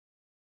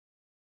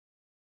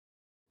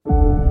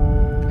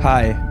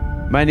Hi,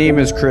 my name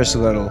is Chris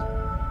Little,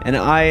 and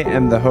I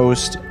am the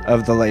host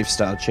of The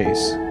Lifestyle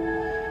Chase.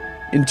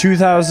 In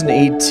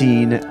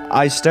 2018,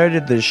 I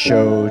started this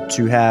show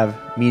to have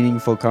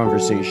meaningful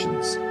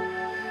conversations.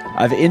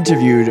 I've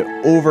interviewed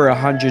over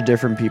 100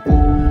 different people,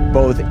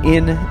 both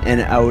in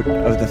and out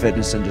of the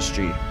fitness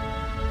industry.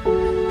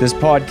 This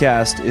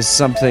podcast is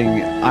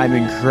something I'm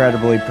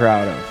incredibly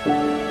proud of.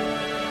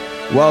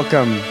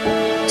 Welcome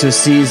to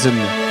Season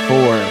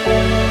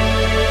 4.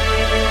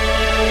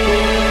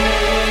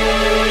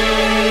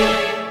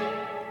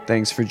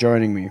 Thanks for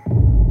joining me.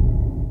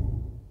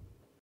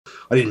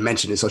 I didn't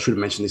mention this. I should have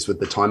mentioned this with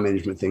the time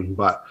management thing,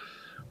 but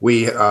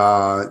we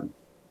have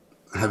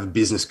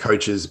business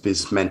coaches,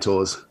 business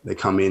mentors. They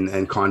come in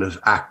and kind of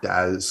act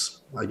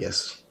as, I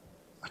guess,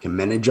 like a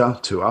manager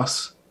to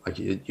us. Like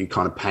you're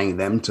kind of paying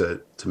them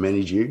to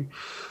manage you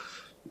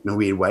in a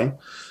weird way.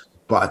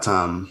 But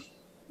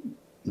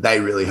they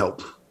really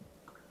help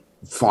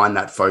find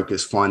that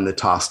focus, find the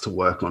task to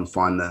work on,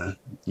 find the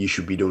you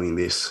should be doing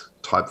this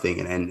type thing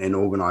and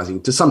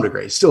organizing to some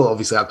degree. It's still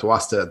obviously up to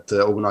us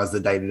to organize the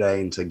day-to-day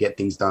and to get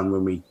things done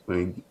when we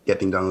get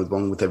things done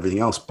along with everything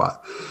else.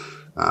 But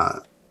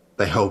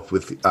they help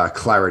with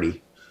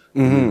clarity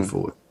moving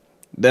forward.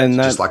 Then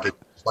just like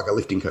a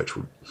lifting coach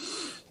would.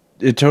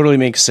 It totally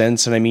makes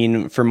sense. And I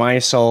mean, for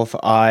myself,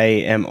 I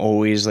am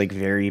always like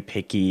very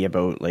picky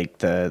about like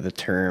the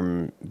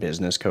term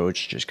business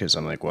coach, just because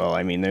I'm like, well,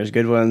 I mean, there's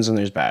good ones and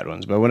there's bad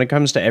ones. But when it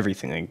comes to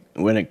everything, like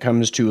when it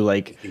comes to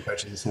like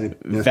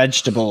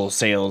vegetable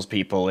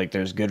salespeople, like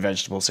there's good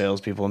vegetable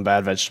salespeople and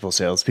bad vegetable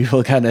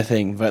salespeople kind of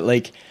thing. But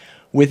like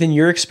within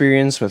your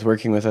experience with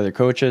working with other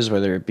coaches,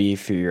 whether it be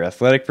for your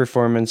athletic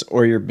performance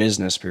or your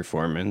business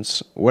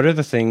performance, what are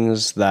the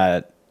things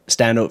that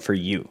stand out for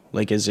you?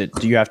 Like, do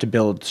you have to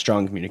build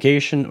strong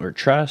communication or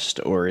trust,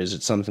 or is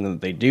it something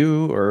that they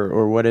do,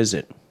 or what is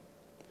it?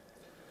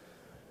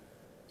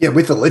 Yeah,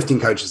 with the lifting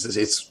coaches,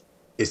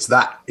 it's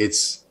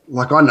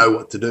like, I know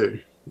what to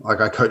do.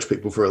 Like I coach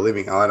people for a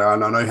living. I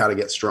know how to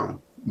get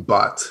strong,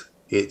 but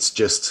it's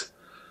just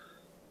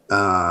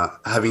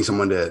having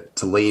someone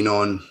to lean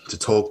on, to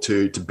talk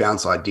to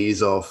bounce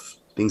ideas off,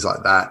 things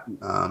like that,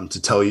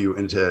 to tell you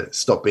and to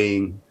stop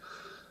being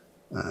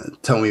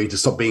tell me to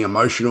stop being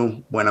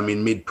emotional when I'm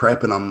in mid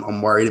prep and I'm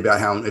worried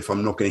about if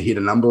I'm not going to hit a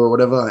number or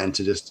whatever, and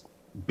to just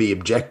be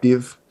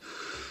objective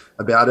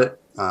about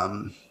it.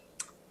 I've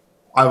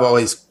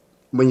always,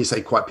 when you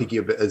say quite picky,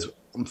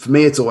 for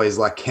me, it's always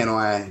like, can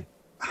I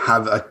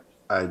have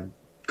a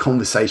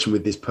conversation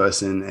with this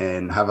person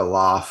and have a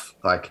laugh?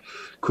 Like,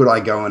 could I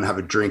go and have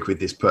a drink with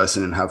this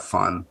person and have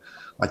fun?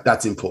 Like,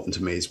 that's important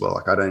to me as well.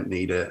 Like, I don't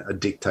need a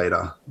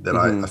dictator that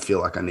I feel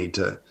like I need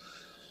to,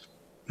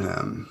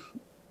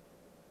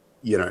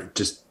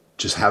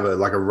 just have a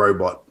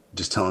robot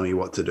just telling me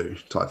what to do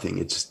type thing.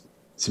 It's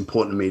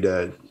important to me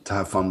to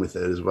have fun with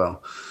it as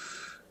well.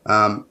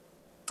 And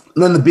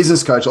then the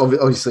business coach,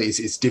 obviously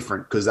it's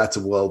different because that's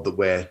a world that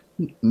we're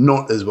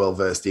not as well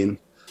versed in,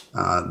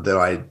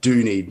 that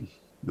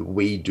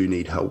we do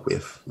need help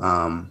with.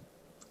 Some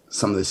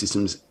of the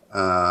systems,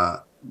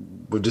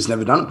 we've just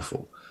never done it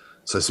before.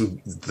 So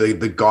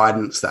the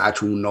guidance, the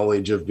actual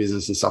knowledge of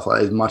business and stuff like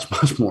that is much,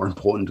 much more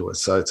important to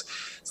us. So it's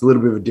a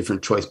little bit of a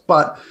different choice.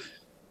 But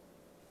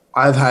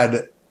I've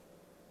had,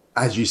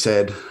 as you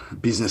said,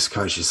 business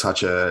coach is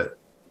such a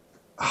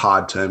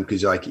hard term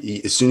because like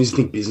as soon as you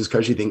think business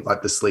coach, you think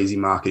like the sleazy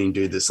marketing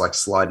dude that's like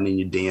sliding in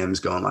your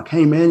DMs going like,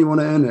 hey man, you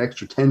want to earn an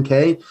extra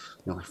 10K?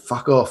 You're like,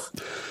 fuck off.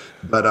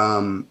 But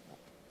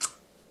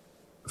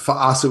for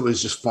us, it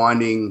was just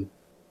finding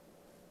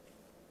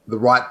the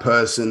right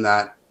person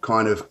that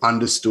kind of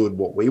understood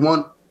what we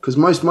want, because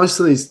most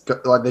of these,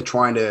 like, they're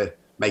trying to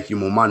make you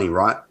more money,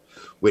 right?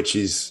 Which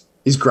is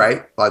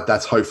great. Like,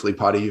 that's hopefully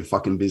part of your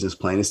fucking business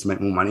plan is to make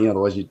more money.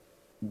 Otherwise you're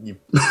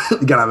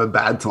gonna have a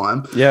bad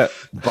time. Yeah.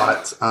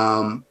 But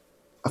I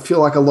feel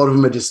like a lot of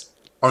them are just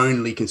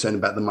only concerned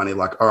about the money.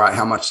 Like, all right,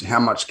 how much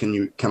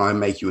can I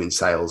make you in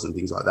sales and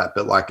things like that?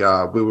 But like,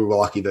 we were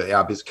lucky that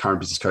our current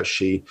business coach,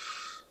 she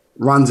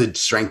runs a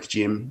strength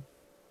gym.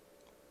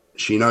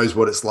 She knows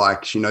what it's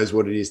like. She knows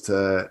what it is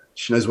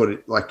she knows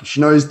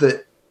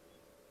that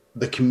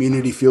the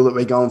community feel that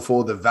we're going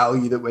for, the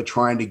value that we're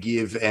trying to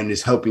give, and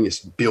is helping us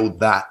build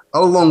that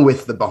along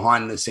with the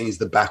behind the scenes,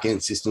 the back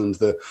end systems,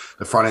 the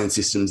front end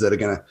systems that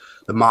are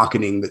the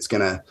marketing that's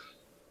going to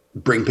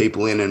bring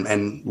people in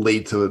and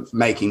lead to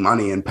making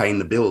money and paying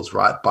the bills.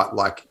 Right. But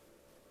like,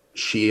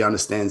 she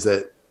understands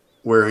that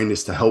we're in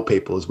this to help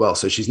people as well.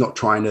 So she's not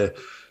trying to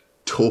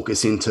talk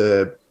us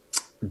into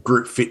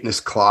group fitness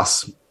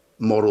class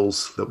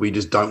models that we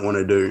just don't want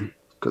to do,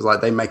 because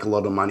like they make a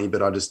lot of money,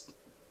 but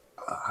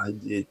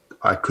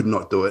I could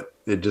not do it.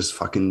 It just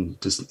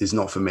is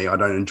not for me. I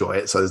don't enjoy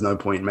it. So there's no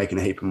point in making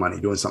a heap of money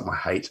doing something I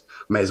hate.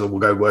 May as well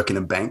go work in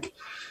a bank.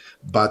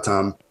 But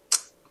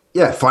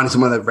finding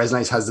someone that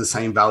resonates, has the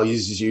same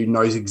values as you,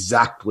 knows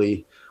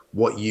exactly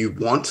what you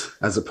want,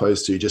 as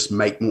opposed to just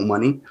make more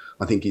money,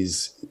 I think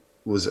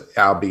was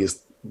our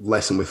biggest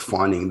lesson with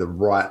finding the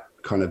right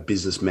kind of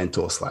business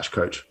mentor /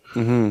 coach.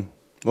 Mm-hmm.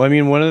 Well, I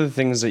mean, one of the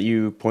things that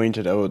you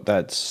pointed out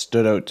that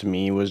stood out to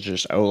me was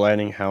just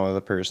outlining how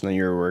the person that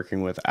you're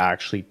working with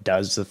actually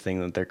does the thing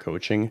that they're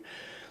coaching.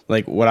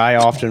 Like, what I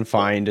often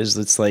find is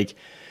it's like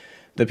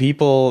the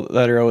people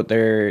that are out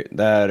there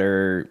that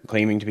are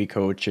claiming to be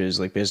coaches,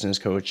 like business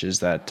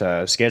coaches,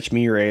 that sketch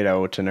me right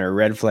out and are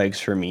red flags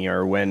for me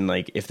are when,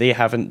 like, if they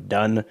haven't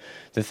done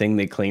the thing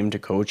they claim to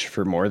coach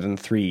for more than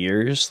 3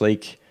 years,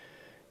 like,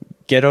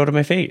 get out of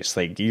my face.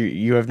 Like,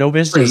 you have no Three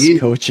business years is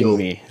coaching still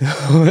me.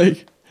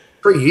 Like,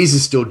 3 years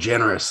is still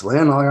generous,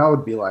 man. Like I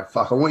would be like,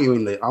 fuck, I want you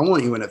in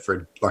it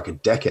for like a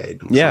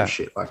decade or some yeah.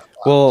 shit like that.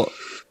 Well,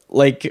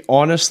 like,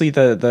 honestly,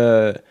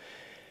 there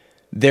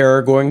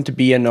are going to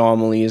be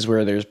anomalies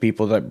where there's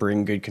people that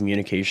bring good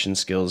communication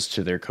skills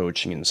to their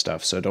coaching and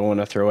stuff. So I don't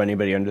want to throw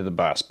anybody under the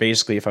bus.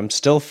 Basically, if I'm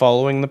still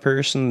following the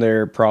person,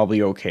 they're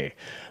probably okay.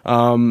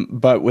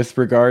 But with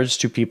regards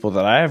to people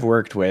that I have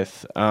worked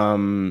with,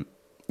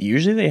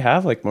 usually they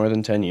have like more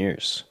than 10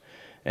 years.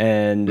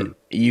 And Hmm.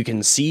 you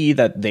can see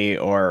that they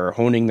are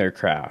honing their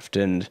craft.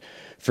 And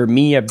for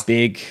me, a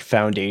big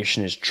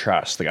foundation is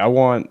trust. Like, I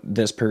want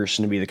this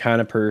person to be the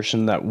kind of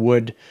person that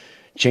would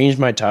change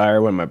my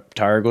tire when my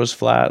tire goes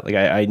flat. Like,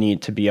 I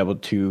need to be able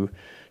to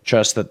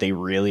trust that they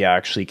really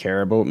actually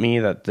care about me,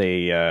 that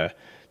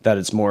that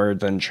it's more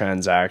than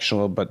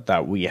transactional, but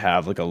that we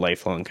have like a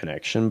lifelong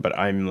connection. But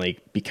I'm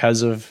like,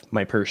 because of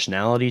my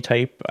personality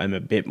type, I'm a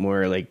bit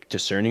more like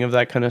discerning of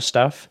that kind of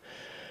stuff.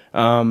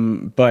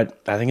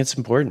 But I think it's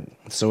important.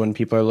 So when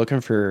people are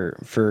looking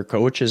for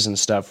coaches and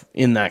stuff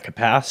in that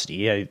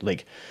capacity, I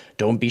like,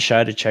 don't be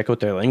shy to check out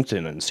their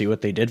LinkedIn and see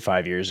what they did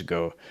 5 years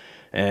ago.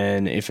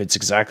 And if it's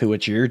exactly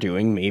what you're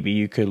doing, maybe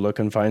you could look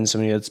and find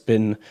somebody that's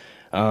been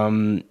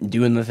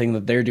doing the thing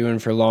that they're doing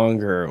for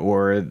longer,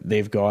 or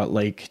they've got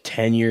like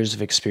 10 years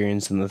of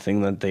experience in the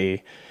thing that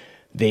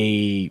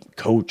they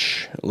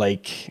coach.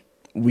 Like,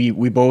 we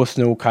both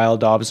know Kyle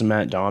Dobbs and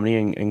Matt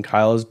Domney, and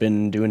Kyle has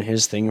been doing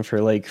his thing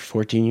for like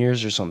 14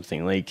 years or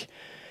something. Like,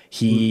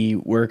 he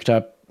worked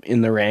up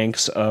in the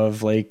ranks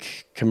of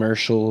like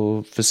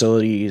commercial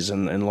facilities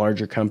and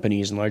larger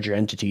companies and larger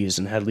entities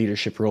and had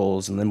leadership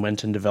roles, and then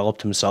went and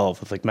developed himself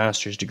with like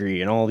master's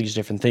degree and all these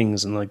different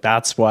things. And like,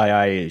 that's why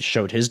I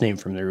showed his name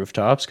from the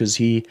rooftops, because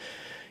he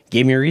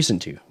gave me a reason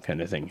to,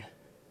 kind of thing.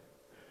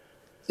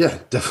 Yeah,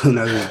 definitely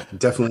knows,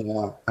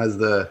 definitely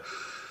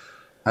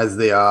has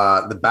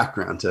the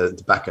background to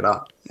back it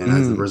up and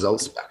has the Mm.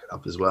 results to back it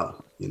up as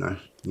well. You know,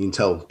 you can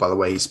tell by the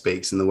way he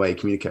speaks and the way he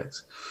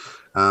communicates.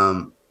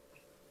 Um,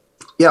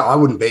 yeah, I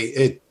wouldn't be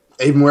it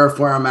even where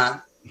I'm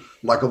at.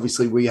 Like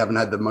obviously we haven't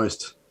had the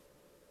most,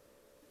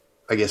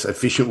 I guess,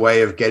 efficient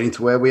way of getting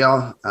to where we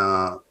are.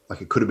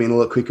 Like it could have been a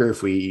lot quicker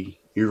if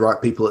you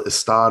write people at the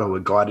start or were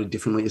guided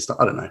differently at the start.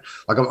 I don't know.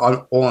 Like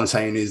all I'm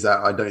saying is that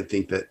I don't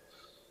think that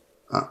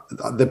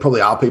there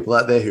probably are people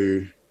out there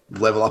who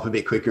level up a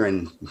bit quicker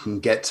and can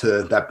get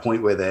to that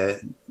point where they're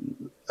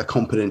a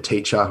competent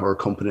teacher or a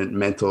competent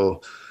mentor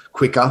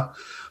quicker.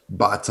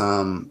 But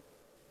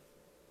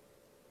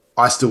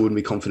I still wouldn't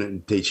be confident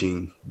in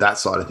teaching that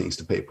side of things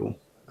to people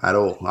at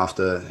all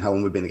after how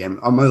long we've been in the game.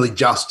 I'm only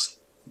just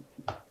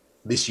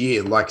this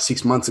year, like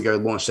 6 months ago,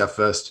 launched our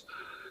first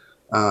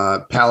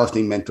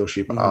powerlifting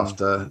mentorship Mm.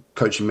 after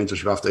coaching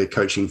mentorship after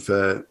coaching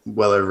for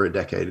well over a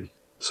decade.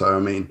 So, I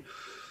mean,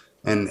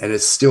 and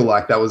it's still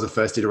like that was the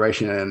first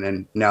iteration.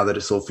 And now that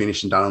it's all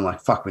finished and done, I'm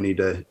like, fuck, we need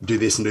to do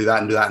this and do that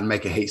and do that and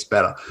make it heaps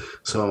better.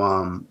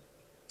 So,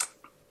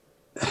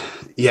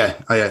 yeah,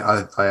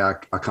 I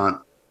can't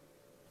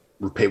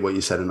repeat what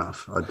you said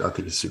enough. I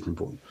think it's super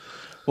important.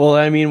 Well,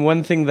 I mean,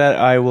 one thing that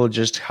I will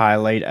just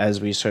highlight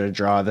as we sort of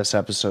draw this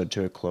episode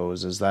to a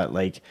close is that,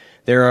 like,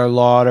 there are a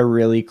lot of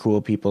really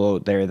cool people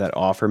out there that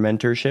offer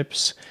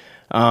mentorships.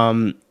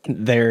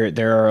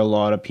 There are a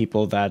lot of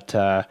people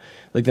that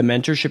like, the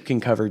mentorship can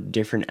cover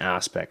different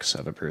aspects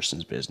of a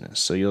person's business.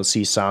 So you'll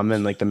see some,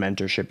 and like, the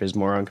mentorship is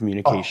more on Oh,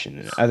 communication,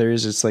 and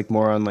others it's like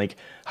more on like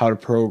how to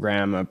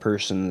program a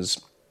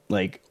person's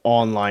like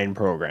online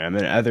program,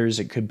 and others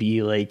it could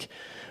be like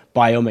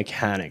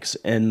biomechanics.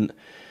 And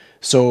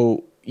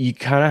so you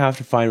kind of have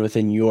to find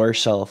within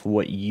yourself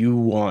what you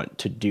want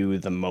to do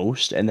the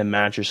most, and then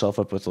match yourself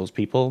up with those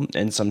people.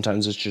 And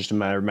sometimes it's just a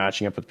matter of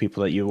matching up with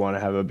people that you want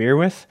to have a beer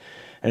with.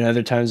 And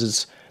other times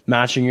it's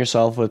matching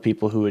yourself with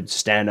people who would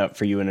stand up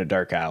for you in a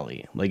dark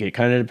alley. Like, it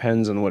kind of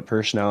depends on what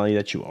personality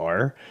that you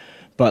are.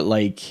 But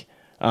like,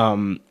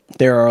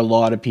 there are a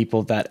lot of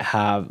people that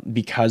have,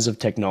 because of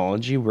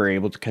technology, we're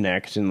able to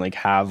connect and like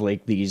have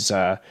like these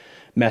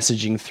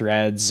messaging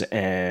threads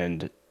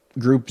and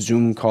group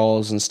Zoom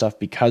calls and stuff.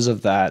 Because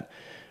of that,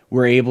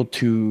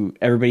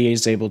 everybody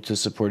is able to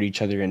support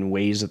each other in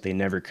ways that they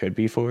never could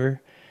before.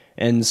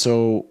 And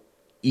so,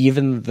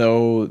 even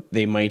though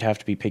they might have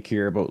to be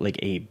pickier about like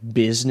a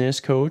business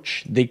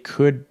coach, they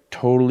could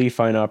totally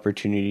find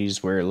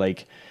opportunities where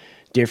like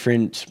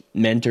different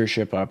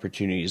mentorship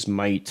opportunities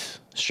might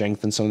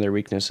strengthen some of their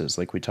weaknesses.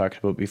 Like we talked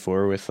about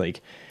before with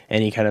like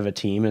any kind of a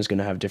team is going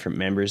to have different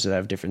members that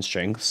have different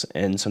strengths.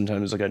 And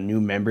sometimes like a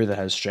new member that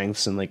has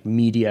strengths in like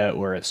media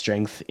or a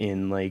strength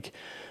in like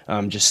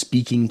just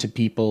speaking to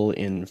people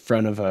in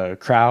front of a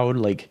crowd,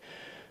 like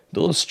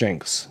those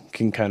strengths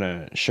can kind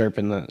of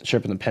sharpen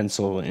the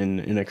pencil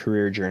in a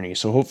career journey.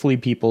 So hopefully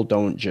people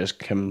don't just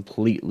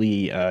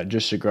completely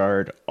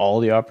disregard all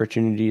the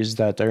opportunities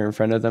that are in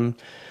front of them,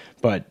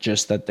 but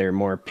just that they're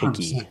more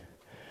picky. 100%.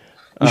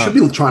 You should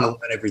be trying to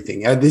learn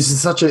everything.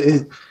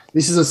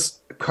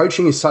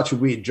 Coaching is such a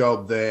weird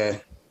job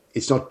there.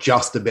 It's not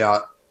just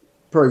about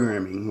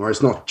programming, or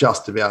it's not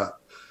just about,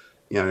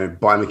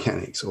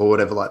 biomechanics or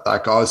whatever.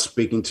 Like I was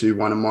speaking to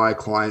one of my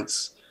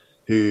clients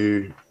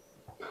who,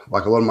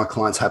 like a lot of my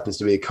clients, happens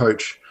to be a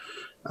coach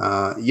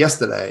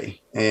yesterday,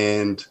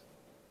 and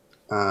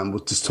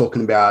was just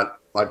talking about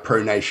like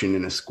pronation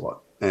in a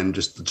squat and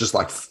just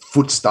like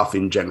foot stuff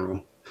in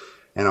general.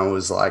 And I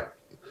was like,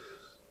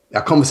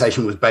 our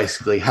conversation was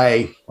basically,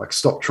 hey, like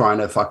stop trying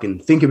to fucking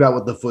think about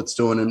what the foot's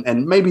doing.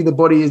 And maybe the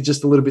body is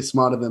just a little bit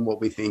smarter than what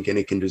we think, and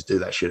it can just do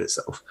that shit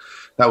itself.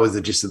 That was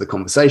the gist of the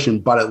conversation.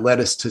 But it led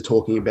us to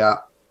talking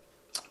about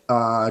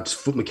just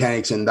foot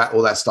mechanics and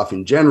all that stuff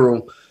in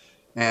general,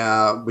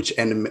 which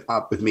ended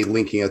up with me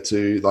linking it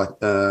to like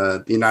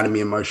the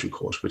anatomy and motion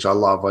course, which I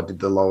love. I did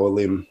the lower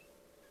limb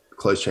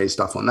closed chain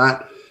stuff on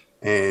that.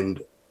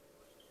 And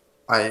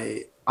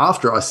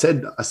after I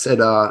said,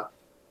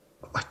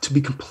 to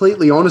be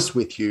completely honest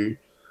with you,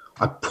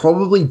 I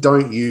probably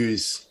don't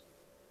use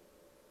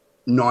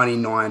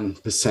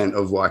 99%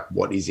 of like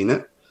what is in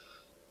it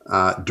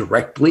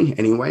directly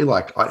anyway.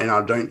 And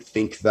I don't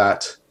think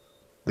that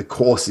the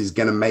course is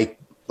going to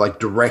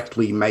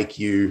directly make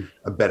you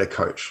a better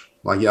coach.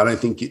 Like, I don't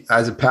think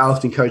as a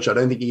powerlifting coach, I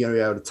don't think you're going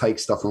to be able to take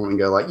stuff from it and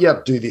go like,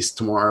 yep, do this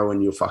tomorrow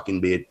and you'll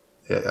fucking be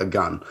a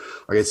gun.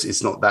 Like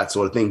it's not that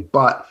sort of thing.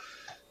 But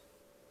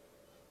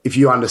if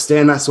you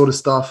understand that sort of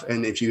stuff,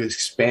 and if you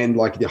expand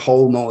like the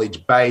whole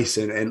knowledge base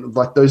and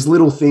like those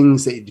little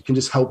things that can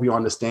just help you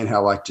understand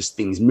how like just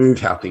things move,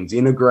 how things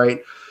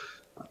integrate,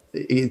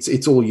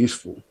 it's all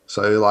useful.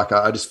 So like,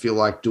 I just feel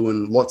like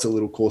doing lots of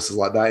little courses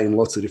like that in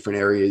lots of different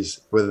areas,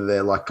 whether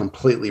they're like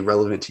completely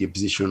relevant to your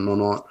position or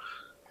not,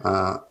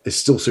 is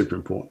still super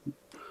important.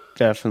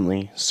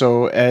 Definitely.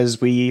 So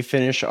as we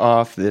finish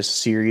off this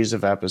series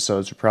of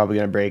episodes, we're probably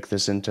going to break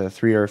this into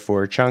 3 or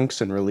 4 chunks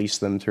and release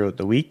them throughout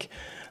the week.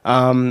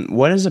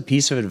 What is a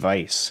piece of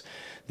advice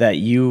that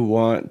you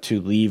want to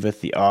leave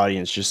with the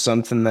audience? Just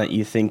something that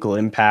you think will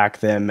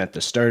impact them at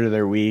the start of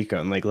their week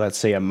on, like, let's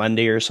say a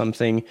Monday or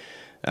something,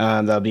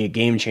 that'll be a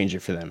game changer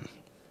for them.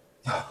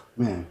 Oh,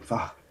 man,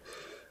 fuck.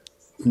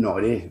 No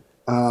idea.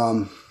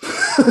 I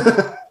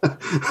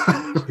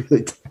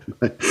really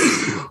don't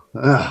know.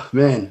 Oh,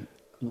 man.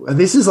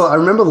 This is, I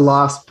remember the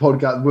last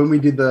podcast when we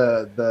did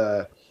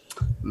the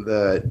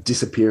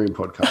disappearing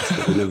podcast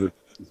that we never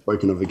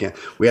spoken of again.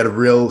 We had a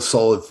real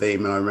solid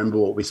theme, and I remember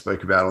what we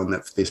spoke about on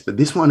that for this. But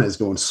this one has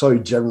gone so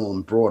general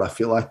and broad. I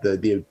feel like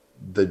the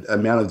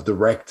amount of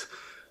direct,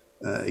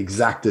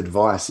 exact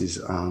advice is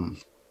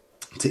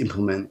to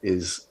implement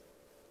is.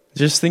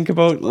 Just think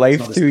about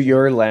life through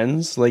your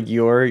lens, like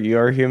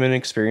your human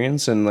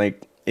experience, and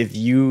like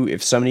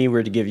if somebody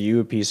were to give you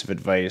a piece of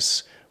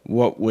advice,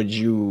 what would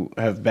you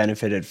have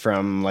benefited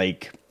from,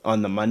 like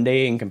on the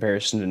Monday in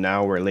comparison to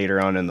now or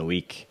later on in the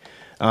week?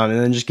 And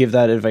then just give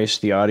that advice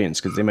to the audience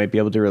because they might be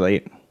able to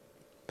relate.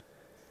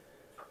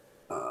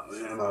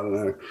 Man, I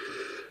don't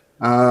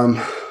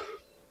know.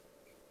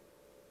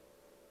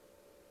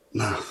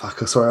 No, fuck.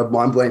 Sorry, I've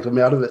mind blanked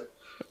me out of it.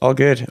 All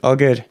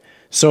good.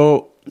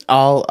 So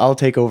I'll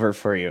take over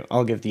for you.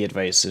 I'll give the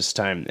advice this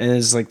time. And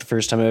it's like the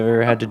first time I've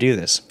ever had to do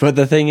this. But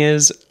the thing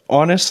is,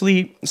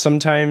 honestly,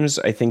 sometimes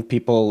I think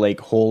people like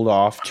hold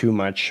off too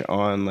much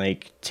on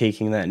like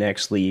taking that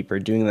next leap or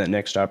doing that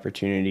next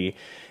opportunity.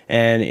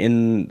 And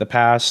in the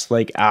past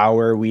like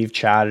hour, we've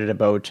chatted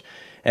about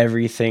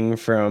everything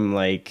from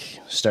like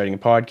starting a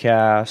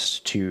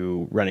podcast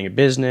to running a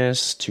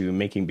business to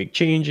making big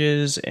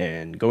changes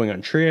and going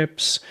on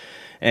trips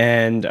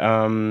and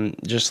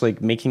just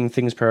like making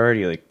things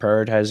priority, like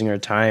prioritizing our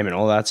time and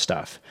all that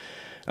stuff.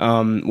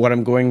 What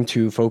I'm going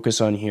to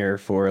focus on here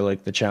for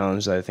like the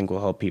challenge that I think will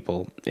help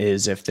people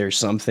is if there's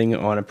something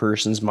on a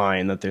person's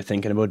mind that they're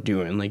thinking about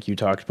doing, like you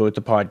talked about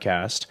the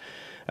podcast,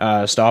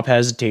 stop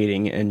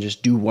hesitating and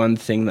just do one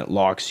thing that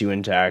locks you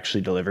into actually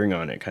delivering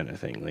on it, kind of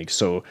thing. Like,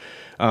 so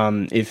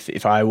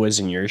if I was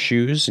in your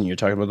shoes and you're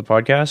talking about the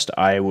podcast,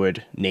 I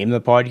would name the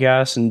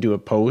podcast and do a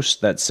post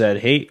that said,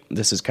 hey,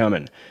 this is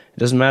coming. It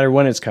doesn't matter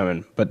when it's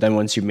coming, but then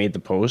once you've made the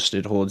post,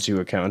 it holds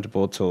you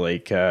accountable to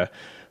like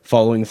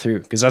following through,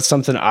 because that's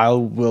something I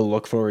will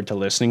look forward to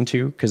listening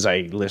to because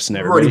I listen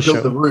to everybody's show.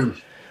 Already built the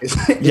room. It's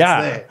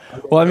yeah. There.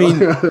 Well, I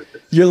mean,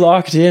 you're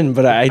locked in,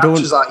 but I don't.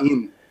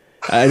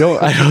 I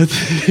don't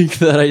think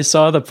that I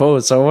saw the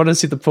post. So I want to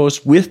see the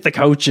post with the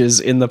couches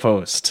in the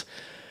post.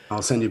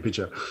 I'll send you a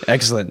picture.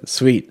 Excellent.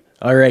 Sweet.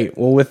 All right.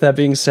 Well, with that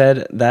being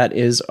said, that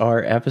is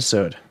our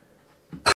episode.